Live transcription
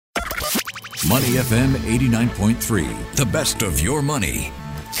Money FM 89.3, the best of your money.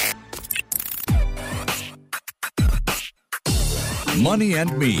 Money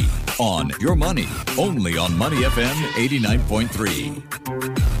and Me on Your Money, only on Money FM 89.3.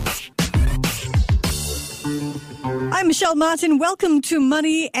 I'm Michelle Martin. Welcome to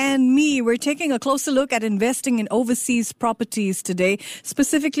Money and Me. We're taking a closer look at investing in overseas properties today,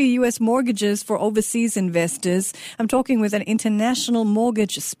 specifically U.S. mortgages for overseas investors. I'm talking with an international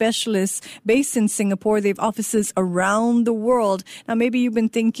mortgage specialist based in Singapore. They have offices around the world. Now, maybe you've been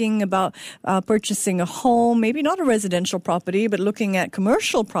thinking about purchasing a home, maybe not a residential property, but looking at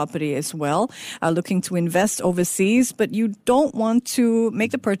commercial property as well, looking to invest overseas, but you don't want to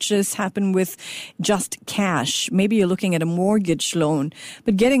make the purchase happen with just cash. Maybe you're looking at a mortgage loan,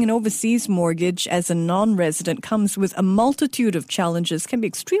 but getting an overseas mortgage as a non-resident comes with a multitude of challenges, can be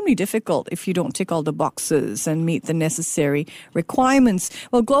extremely difficult if you don't tick all the boxes and meet the necessary requirements.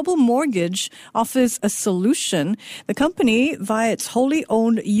 Well, Global Mortgage offers a solution. The company, via its wholly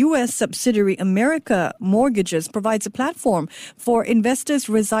owned U.S. subsidiary America Mortgages, provides a platform for investors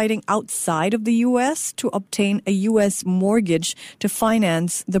residing outside of the U.S. to obtain a U.S. mortgage to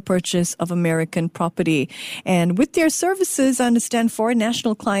finance the purchase of American property. And with their services, I understand foreign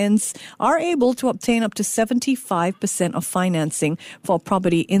national clients are able to obtain up to 75% of financing for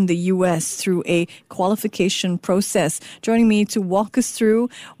property in the U.S. through a qualification process. Joining me to walk us through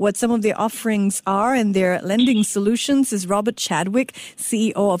what some of their offerings are and their lending solutions is Robert Chadwick,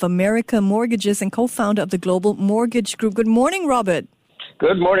 CEO of America Mortgages and co-founder of the Global Mortgage Group. Good morning, Robert.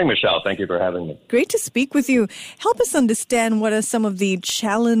 Good morning, Michelle. Thank you for having me. Great to speak with you. Help us understand what are some of the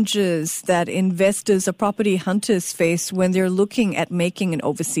challenges that investors or property hunters face when they're looking at making an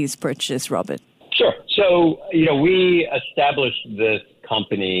overseas purchase, Robert. Sure. So, we established this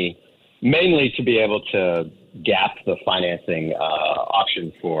company mainly to be able to gap the financing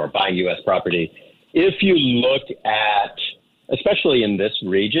option for buying U.S. property. If you look at, especially in this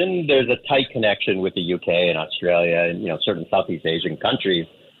region, there's a tight connection with the UK and Australia and, certain Southeast Asian countries.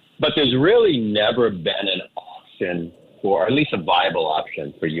 But there's really never been an option or at least a viable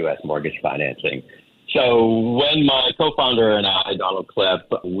option for U.S. mortgage financing. So when my co-founder and I, Donald Cliff,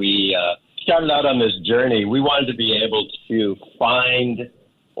 we started out on this journey, we wanted to be able to find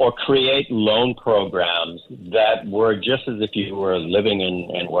or create loan programs that were just as if you were living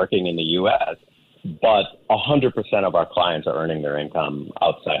and working in the U.S., but 100% of our clients are earning their income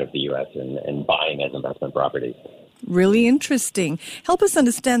outside of the U.S. and buying as investment properties. Really interesting. Help us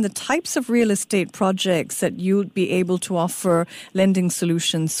understand the types of real estate projects that you'd be able to offer lending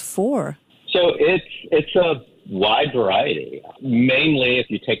solutions for. So it's a wide variety. Mainly,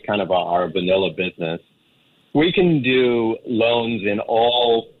 if you take kind of our vanilla business, we can do loans in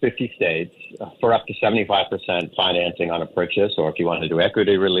all 50 states for up to 75% financing on a purchase, or if you want to do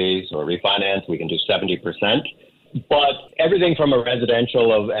equity release or refinance, we can do 70%. But everything from a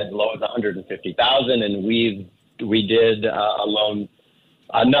residential of as low as $150,000, and we did a loan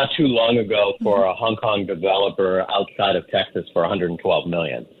not too long ago for a Hong Kong developer outside of Texas for $112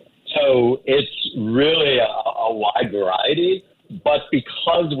 million. So it's really a wide variety. But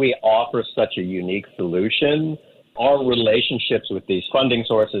because we offer such a unique solution, our relationships with these funding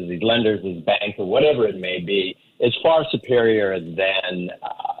sources, these lenders, these banks, or whatever it may be, is far superior than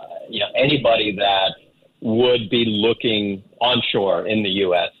anybody that would be looking onshore in the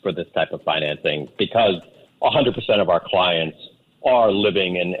U.S. for this type of financing, because 100% of our clients are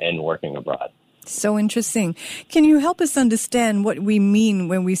living and working abroad. So interesting. Can you help us understand what we mean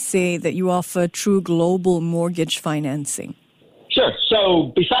when we say that you offer true global mortgage financing? Sure.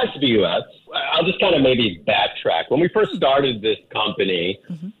 So besides the U.S., I'll just kind of maybe backtrack. When we first started this company,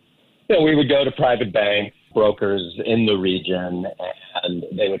 we would go to private banks, brokers in the region, and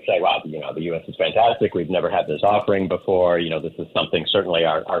they would say, wow, the U.S. is fantastic. We've never had this offering before. This is something certainly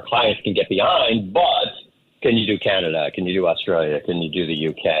our clients can get behind, but can you do Canada? Can you do Australia? Can you do the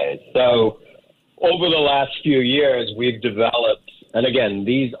U.K.? So over the last few years, we've developed, and again,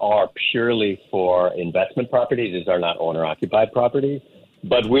 these are purely for investment properties. These are not owner-occupied properties.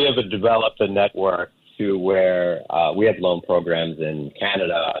 But we have developed a network to where we have loan programs in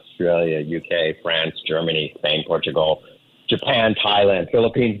Canada, Australia, UK, France, Germany, Spain, Portugal, Japan, Thailand,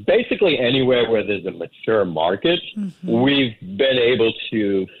 Philippines, basically anywhere where there's a mature market. We've been able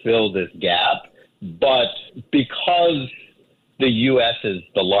to fill this gap. But because the U.S. is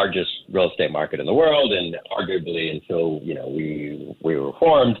the largest real estate market in the world, and arguably until we were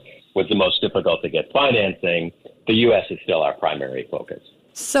formed was the most difficult to get financing, the U.S. is still our primary focus.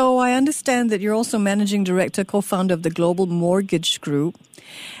 So I understand that you're also managing director, co-founder of the Global Mortgage Group.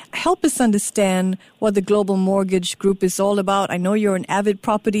 Help us understand what the Global Mortgage Group is all about. I know you're an avid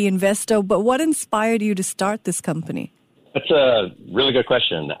property investor, but what inspired you to start this company? That's a really good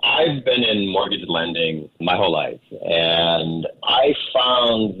question. I've been in mortgage lending my whole life, and I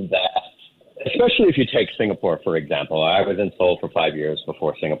found that, especially if you take Singapore, for example, I was in Seoul for 5 years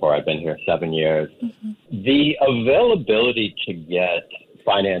before Singapore. I've been here 7 years. The availability to get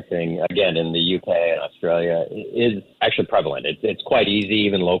financing, again, in the UK and Australia is actually prevalent. It's quite easy.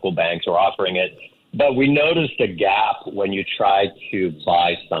 Even local banks are offering it. But we noticed a gap when you try to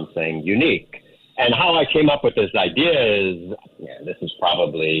buy something unique. And how I came up with this idea is, this is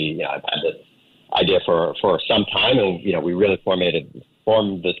probably, I've had this idea for some time, and, we really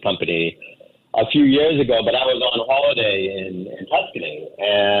formed this company a few years ago, but I was on holiday in Tuscany,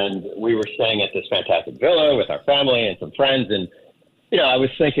 and we were staying at this fantastic villa with our family and some friends, and I was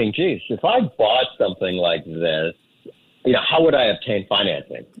thinking, geez, if I bought something like this, how would I obtain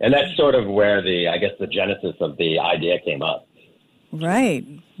financing? And that's sort of where the genesis of the idea came up. Right.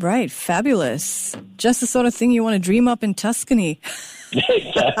 Fabulous. Just the sort of thing you want to dream up in Tuscany.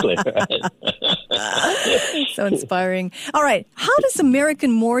 Exactly. Right. So inspiring. All right. How does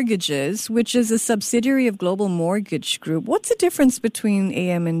American Mortgages, which is a subsidiary of Global Mortgage Group, what's the difference between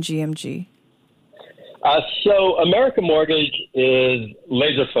AM and GMG? So American Mortgage is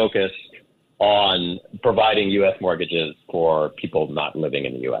laser focused on providing U.S. mortgages for people not living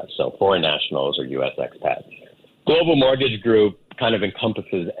in the U.S., so foreign nationals or U.S. expats. Global Mortgage Group kind of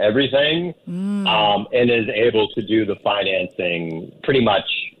encompasses everything and is able to do the financing pretty much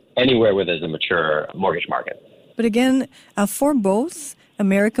anywhere where there's a mature mortgage market. But again, for both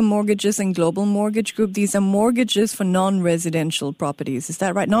American Mortgages and Global Mortgage Group, these are mortgages for non-residential properties. Is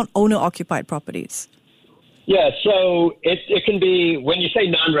that right? Not owner-occupied properties. Yeah, so it can be, when you say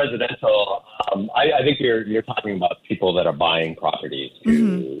non-residential, I think you're talking about people that are buying properties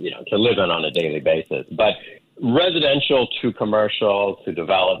to live in on a daily basis. But residential to commercial to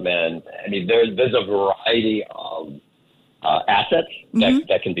development, I mean, there's a variety of assets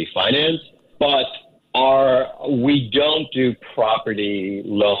that can be financed, but we don't do property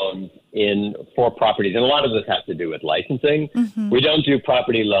loans for properties, and a lot of this has to do with licensing. We don't do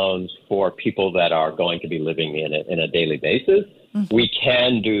property loans for people that are going to be living in it in a daily basis. We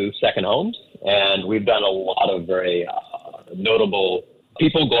can do second homes, and we've done a lot of very notable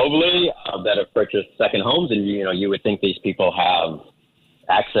people globally that have purchased second homes, and you would think these people have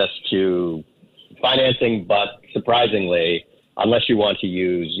access to financing, but surprisingly, unless you want to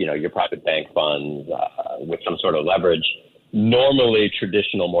use your private bank funds with some sort of leverage, normally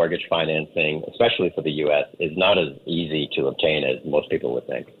traditional mortgage financing, especially for the U.S., is not as easy to obtain as most people would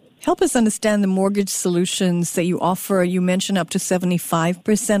think. Help us understand the mortgage solutions that you offer. You mentioned up to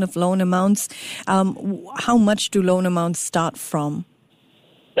 75% of loan amounts. How much do loan amounts start from?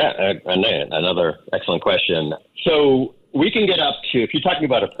 Yeah, another excellent question. So we can get up to, if you're talking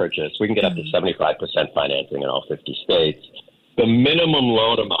about a purchase, we can get up to 75% financing in all 50 states. The minimum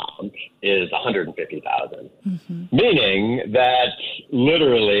loan amount is $150,000, meaning that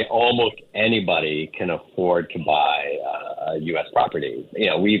literally almost anybody can afford to buy U.S. property.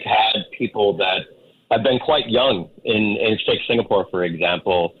 We've had people that have been quite young in take Singapore, for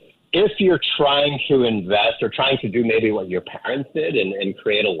example. If you're trying to invest or trying to do maybe what your parents did and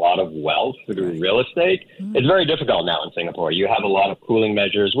create a lot of wealth through real estate, it's very difficult now in Singapore. You have a lot of cooling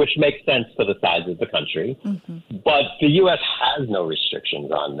measures, which makes sense for the size of the country. But the U.S. has no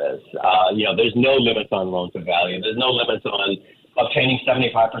restrictions on this. There's no limits on loan to value. There's no limits on obtaining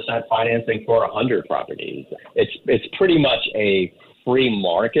 75% financing for 100 properties. It's pretty much a free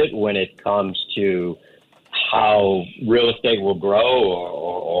market when it comes to how real estate will grow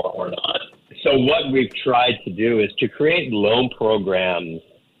or not. So what we've tried to do is to create loan programs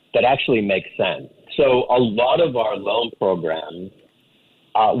that actually make sense. So a lot of our loan programs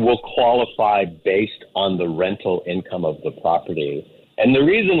will qualify based on the rental income of the property. And the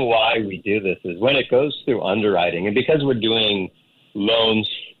reason why we do this is when it goes through underwriting, and because we're doing loans,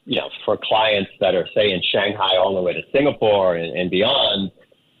 for clients that are, say, in Shanghai all the way to Singapore and beyond,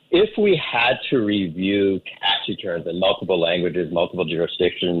 if we had to review tax returns in multiple languages, multiple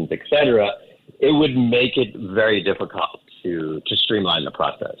jurisdictions, et cetera, it would make it very difficult to streamline the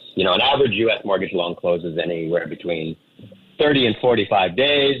process. An average U.S. mortgage loan closes anywhere between 30 and 45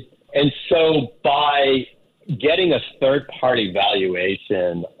 days. And so by getting a third-party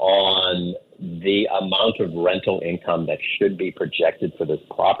valuation on the amount of rental income that should be projected for this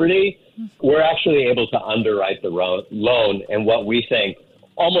property, we're actually able to underwrite the loan and what we think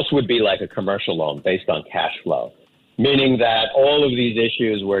almost would be like a commercial loan based on cash flow, meaning that all of these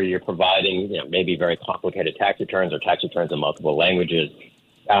issues where you're providing, maybe very complicated tax returns or tax returns in multiple languages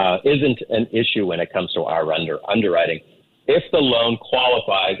isn't an issue when it comes to our underwriting. If the loan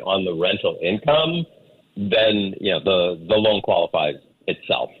qualifies on the rental income, then the loan qualifies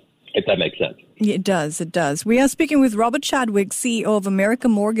itself, if that makes sense. It does. It does. We are speaking with Robert Chadwick, CEO of America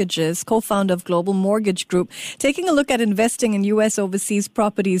Mortgages, co-founder of Global Mortgage Group, taking a look at investing in U.S. overseas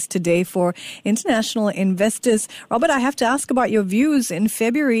properties today for international investors. Robert, I have to ask about your views. In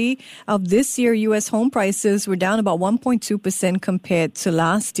February of this year, U.S. home prices were down about 1.2% compared to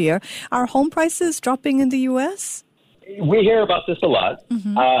last year. Are home prices dropping in the U.S.? We hear about this a lot.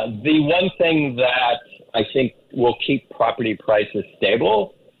 Mm-hmm. The one thing that I think will keep property prices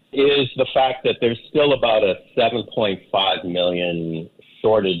stable is the fact that there's still about a 7.5 million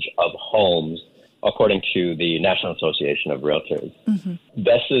shortage of homes, according to the National Association of Realtors. Mm-hmm.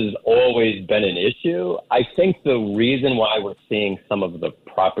 This has always been an issue. I think the reason why we're seeing some of the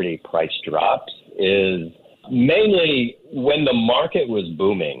property price drops is mainly when the market was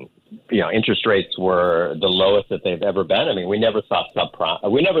booming. Interest rates were the lowest that they've ever been. I mean, we never saw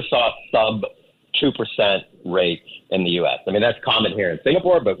sub 2% rates in the U.S. I mean, that's common here in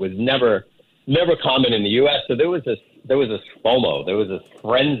Singapore, but was never common in the U.S. So there was this FOMO, there was this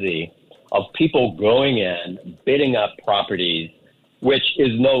frenzy of people going in, bidding up properties, which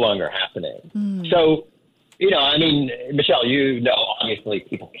is no longer happening. So, Michelle, obviously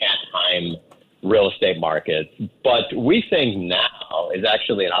people can't time real estate markets, but we think now is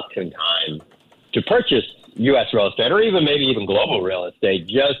actually an opportune time to purchase U.S. real estate or even global real estate,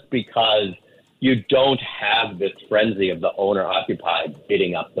 just because you don't have this frenzy of the owner-occupied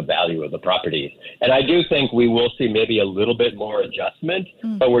bidding up the value of the properties. And I do think we will see maybe a little bit more adjustment,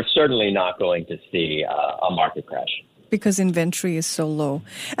 but we're certainly not going to see a market crash. Because inventory is so low.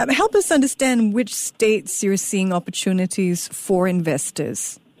 Help us understand which states you're seeing opportunities for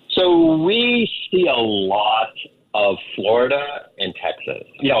investors. So we see a lot of Florida and Texas.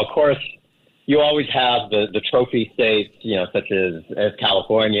 Of course, you always have the trophy states, such as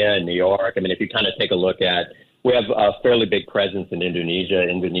California and New York. I mean, if you kind of take a look at, we have a fairly big presence in Indonesia.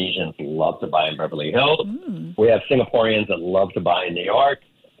 Indonesians love to buy in Beverly Hills. We have Singaporeans that love to buy in New York.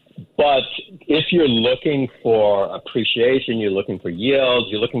 But if you're looking for appreciation, you're looking for yields,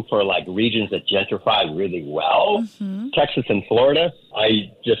 you're looking for regions that gentrify really well, Texas and Florida,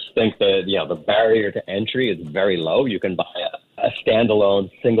 I just think the barrier to entry is very low. You can buy a standalone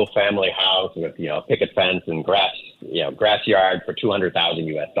single-family house with picket fence and grass yard for $200,000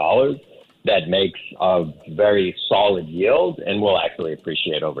 US that makes a very solid yield and will actually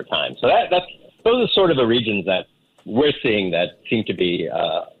appreciate over time. So those are sort of the regions that we're seeing that seem to be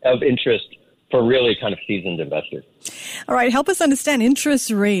of interest for really kind of seasoned investors. All right, help us understand interest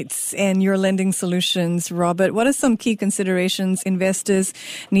rates and your lending solutions, Robert. What are some key considerations investors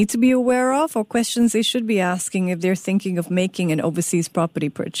need to be aware of, or questions they should be asking if they're thinking of making an overseas property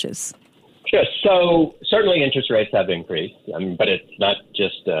purchase? Sure. So certainly interest rates have increased, but it's not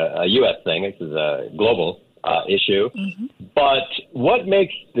just a U.S. thing. This is a global issue. Mm-hmm. But what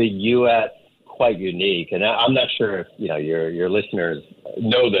makes the U.S. quite unique, and I'm not sure if your listeners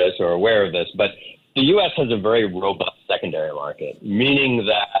know this or aware of this, but the U.S. has a very robust secondary market, meaning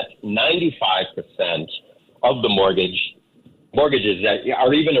that 95% of the mortgages that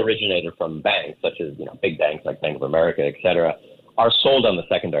are even originated from banks, such as big banks like Bank of America, et cetera, are sold on the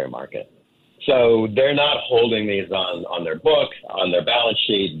secondary market. So they're not holding these on their books, on their balance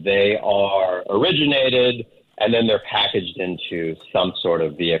sheet. They are originated, and then they're packaged into some sort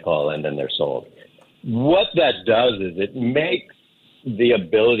of vehicle, and then they're sold. What that does is it makes the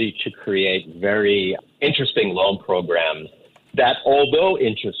ability to create very interesting loan programs that, although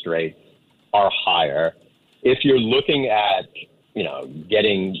interest rates are higher, if you're looking at,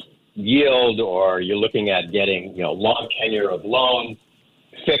 getting yield, or you're looking at getting, long tenure of loans,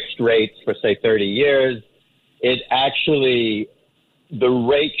 fixed rates for, say, 30 years, it actually, the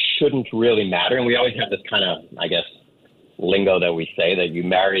rate shouldn't really matter. And we always have this kind of, lingo that we say that you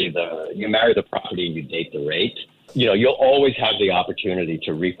marry the property and you date the rate. You'll always have the opportunity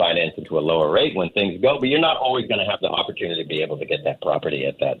to refinance into a lower rate when things go, but you're not always going to have the opportunity to be able to get that property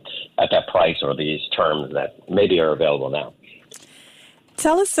at that price or these terms that maybe are available now.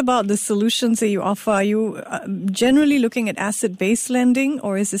 Tell us about the solutions that you offer. Are you generally looking at asset-based lending,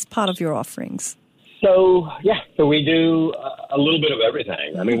 or is this part of your offerings? So we do a little bit of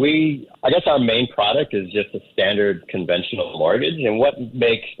everything. I mean, I guess our main product is just a standard conventional mortgage. And what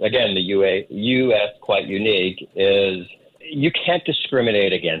makes, again, the U.S. quite unique is you can't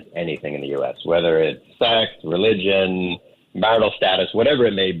discriminate against anything in the U.S., whether it's sex, religion, marital status, whatever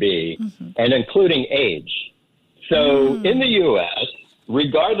it may be, and including age. So in the U.S.,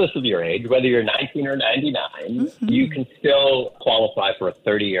 regardless of your age, whether you're 19 or 99, you can still qualify for a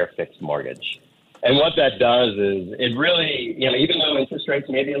 30-year fixed mortgage. And what that does is it really, even though interest rates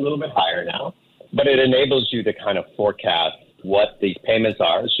may be a little bit higher now, but it enables you to kind of forecast what these payments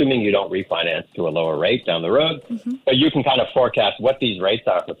are, assuming you don't refinance to a lower rate down the road. But you can kind of forecast what these rates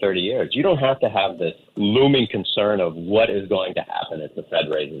are for 30 years. You don't have to have this looming concern of what is going to happen if the Fed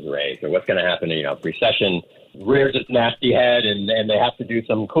raises rates or what's going to happen if recession rears its nasty head and they have to do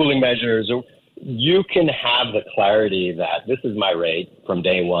some cooling measures. You can have the clarity that this is my rate from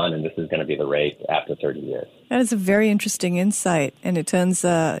day one and this is going to be the rate after 30 years. That is a very interesting insight, and it turns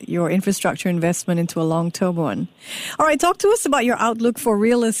your infrastructure investment into a long-term one. All right, talk to us about your outlook for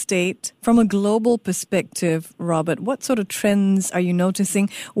real estate from a global perspective, Robert. What sort of trends are you noticing?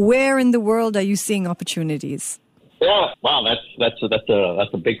 Where in the world are you seeing opportunities? Yeah, wow, that's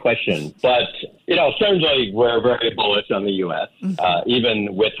a big question. But certainly we're very bullish on the U.S.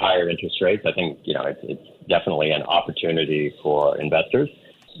 Even with higher interest rates. I think it's definitely an opportunity for investors.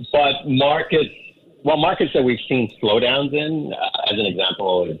 But markets that we've seen slowdowns in, as an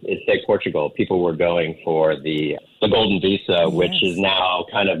example, is say Portugal. People were going for the golden visa, which is now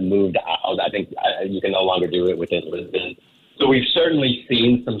kind of moved out. I think you can no longer do it within Lisbon. So we've certainly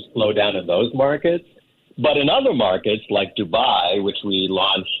seen some slowdown in those markets. But in other markets like Dubai, which we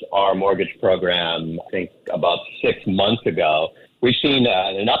launched our mortgage program, I think about 6 months ago, we've seen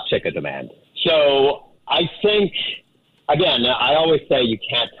an uptick of demand. So I think, again, I always say you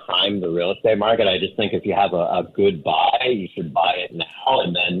can't time the real estate market. I just think if you have a good buy, you should buy it now.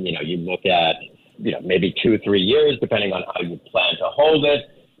 And then, you look at, maybe 2-3 years, depending on how you plan to hold it.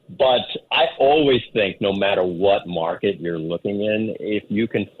 But I always think no matter what market you're looking in, if you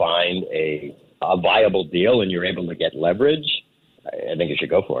can find a viable deal and you're able to get leverage, I think you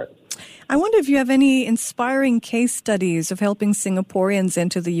should go for it. I wonder if you have any inspiring case studies of helping Singaporeans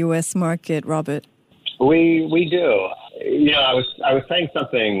enter the U.S. market, Robert. We do. I was saying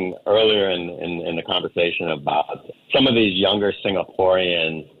something earlier in the conversation about some of these younger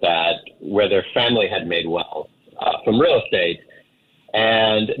Singaporeans where their family had made wealth from real estate,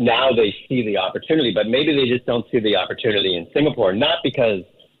 and now they see the opportunity, but maybe they just don't see the opportunity in Singapore, not because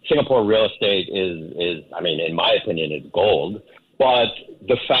Singapore real estate is, in my opinion, is gold, but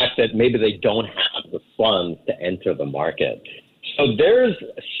the fact that maybe they don't have the funds to enter the market. So there's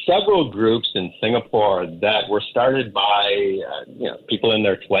several groups in Singapore that were started by people in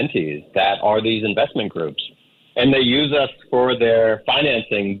their 20s that are these investment groups. And they use us for their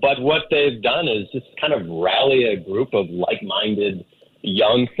financing. But what they've done is just kind of rally a group of like-minded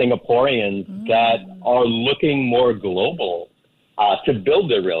young Singaporeans that are looking more global to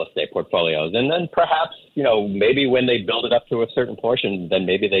build their real estate portfolios. And then perhaps, maybe when they build it up to a certain portion, then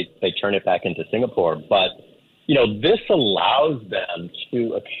maybe they turn it back into Singapore. But, this allows them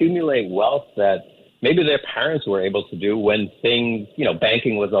to accumulate wealth that maybe their parents were able to do when things,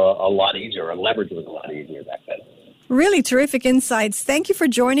 banking was a lot easier, or leverage was a lot easier back then. Really terrific insights. Thank you for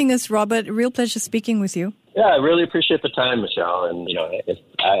joining us, Robert. A real pleasure speaking with you. Yeah, I really appreciate the time, Michelle. And, if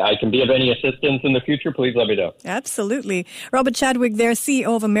I can be of any assistance in the future, please let me know. Absolutely. Robert Chadwick there,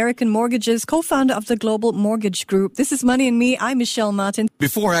 CEO of American Mortgages, co-founder of the Global Mortgage Group. This is Money and Me. I'm Michelle Martin.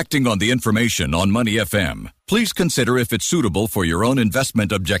 Before acting on the information on Money FM, please consider if it's suitable for your own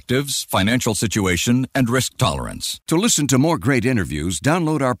investment objectives, financial situation, and risk tolerance. To listen to more great interviews,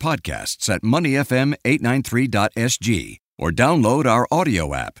 download our podcasts at moneyfm893.sg or download our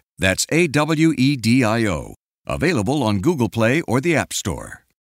audio app. That's AWEDIO. Available on Google Play or the App Store.